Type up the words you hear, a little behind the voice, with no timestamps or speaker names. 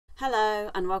Hello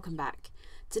and welcome back.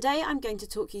 Today I'm going to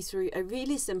talk you through a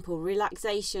really simple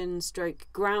relaxation stroke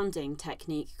grounding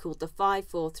technique called the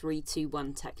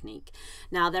 5-4-3-2-1 technique.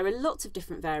 Now there are lots of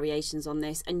different variations on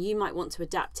this and you might want to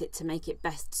adapt it to make it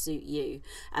best suit you.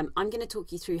 I'm going to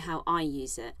talk you through how I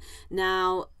use it.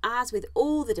 Now, as with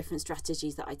all the different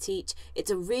strategies that I teach,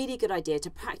 it's a really good idea to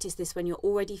practice this when you're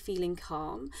already feeling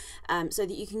calm so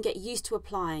that you can get used to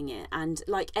applying it. And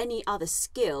like any other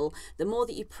skill, the more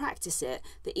that you practice it,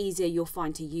 the easier you'll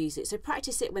find to use it. So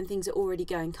practice it when things are already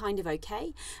going kind of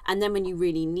okay, and then when you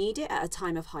really need it at a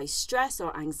time of high stress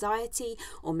or anxiety,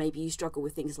 or maybe you struggle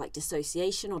with things like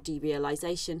dissociation or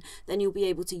derealisation, then you'll be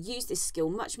able to use this skill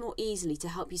much more easily to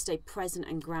help you stay present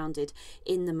and grounded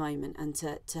in the moment and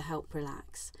to help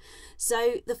relax.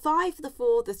 So the 5, the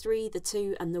 4, the 3, the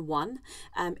 2 and the 1,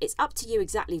 it's up to you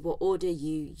exactly what order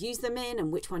you use them in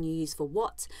and which one you use for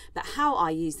what, but how I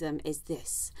use them is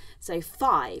this. So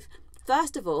 5.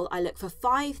 First of all, I look for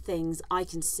 5 things I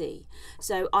can see.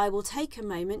 So I will take a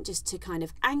moment just to kind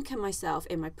of anchor myself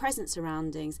in my present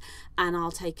surroundings, and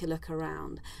I'll take a look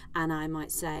around. And I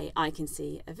might say, I can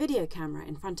see a video camera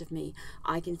in front of me.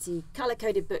 I can see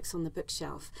colour-coded books on the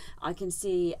bookshelf. I can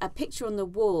see a picture on the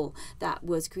wall that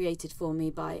was created for me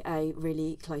by a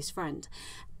really close friend.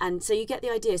 And so you get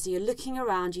the idea. So you're looking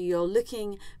around you, you're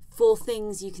looking for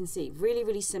things you can see. Really,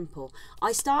 really simple.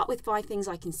 I start with 5 things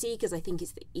I can see because I think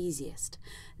it's the easiest.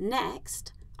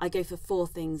 Next, I go for 4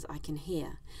 things I can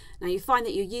hear. Now you find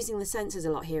that you're using the senses a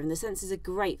lot here, and the senses are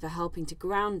great for helping to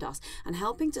ground us and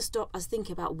helping to stop us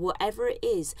thinking about whatever it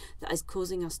is that is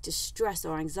causing us distress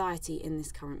or anxiety in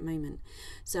this current moment.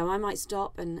 So I might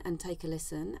stop and take a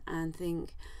listen and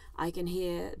think, I can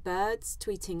hear birds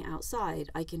tweeting outside.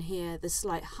 I can hear the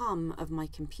slight hum of my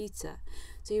computer.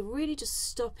 So you're really just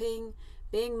stopping,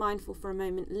 being mindful for a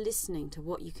moment, listening to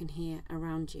what you can hear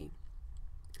around you.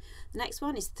 The next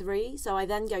one is 3, so I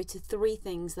then go to 3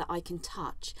 things that I can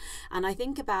touch, and I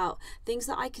think about things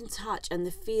that I can touch and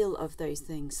the feel of those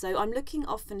things. So I'm looking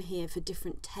often here for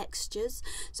different textures,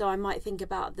 so I might think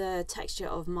about the texture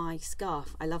of my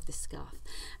scarf. I love this scarf.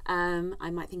 I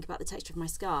might think about the texture of my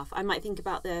scarf. I might think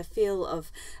about the feel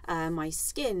of my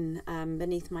skin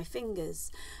beneath my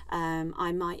fingers.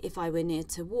 I might, if I were near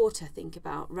to water, think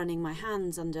about running my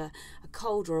hands under a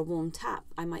cold or a warm tap.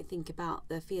 I might think about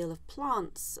the feel of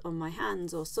plants on my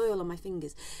hands or soil on my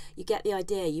fingers. You get the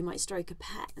idea. You might stroke a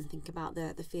pet and think about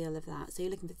the feel of that. So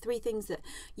you're looking for 3 things that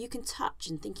you can touch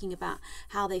and thinking about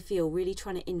how they feel, really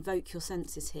trying to invoke your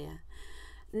senses here.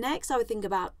 Next, I would think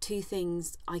about 2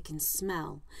 things I can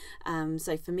smell.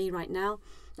 So for me right now,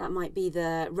 that might be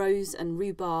the rose and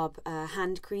rhubarb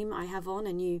hand cream I have on,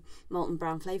 a new malt and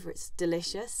brown flavour. It's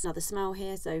delicious. Another smell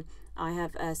here, so I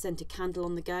have a scented candle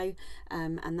on the go,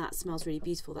 and that smells really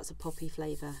beautiful. That's a poppy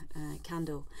flavour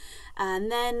candle.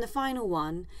 And then the final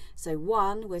one, so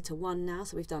 1, we're to 1 now,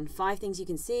 so we've done 5 things you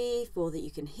can see, 4 that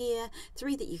you can hear,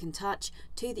 3 that you can touch,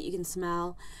 2 that you can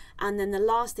smell, and then the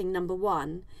last thing, number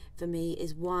 1, for me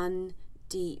is 1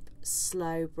 deep,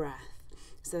 slow breath.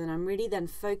 So then I'm really then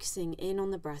focusing in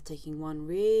on the breath, taking 1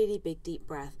 really big deep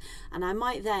breath. And I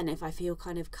might then, if I feel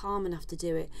kind of calm enough to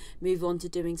do it, move on to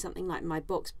doing something like my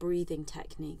box breathing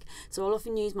technique. So I'll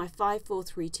often use my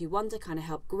 5-4-3-2-1 to kind of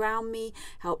help ground me,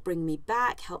 help bring me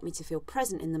back, help me to feel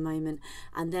present in the moment,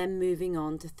 and then moving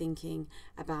on to thinking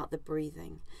about the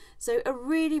breathing. So a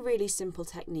really, really simple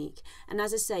technique. And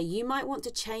as I say, you might want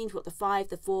to change what the 5,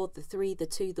 the 4, the 3, the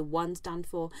 2, the 1 stand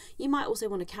for. You might also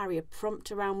want to carry a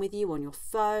prompt around with you on your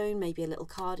phone, maybe a little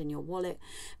card in your wallet.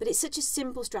 But it's such a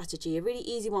simple strategy, a really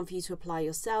easy one for you to apply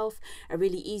yourself, a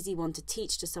really easy one to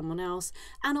teach to someone else,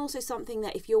 and also something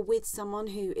that if you're with someone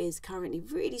who is currently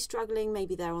really struggling,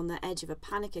 maybe they're on the edge of a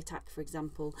panic attack, for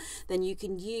example, then you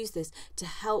can use this to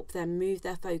help them move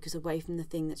their focus away from the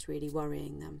thing that's really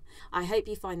worrying them. I hope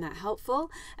you find that helpful.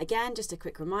 Again, just a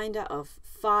quick reminder of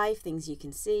 5 things you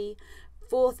can see,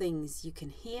 4 things you can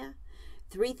hear,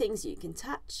 3 things you can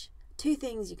touch, 2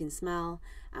 things you can smell,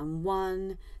 and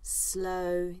 1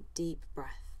 slow, deep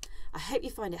breath. I hope you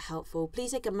find it helpful.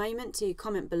 Please take a moment to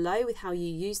comment below with how you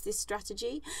use this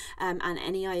strategy and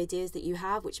any ideas that you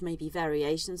have, which may be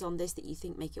variations on this that you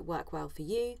think make it work well for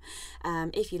you.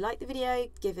 If you like the video,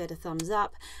 give it a thumbs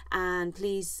up, and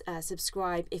please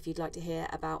subscribe if you'd like to hear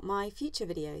about my future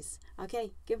videos.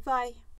 Okay, goodbye.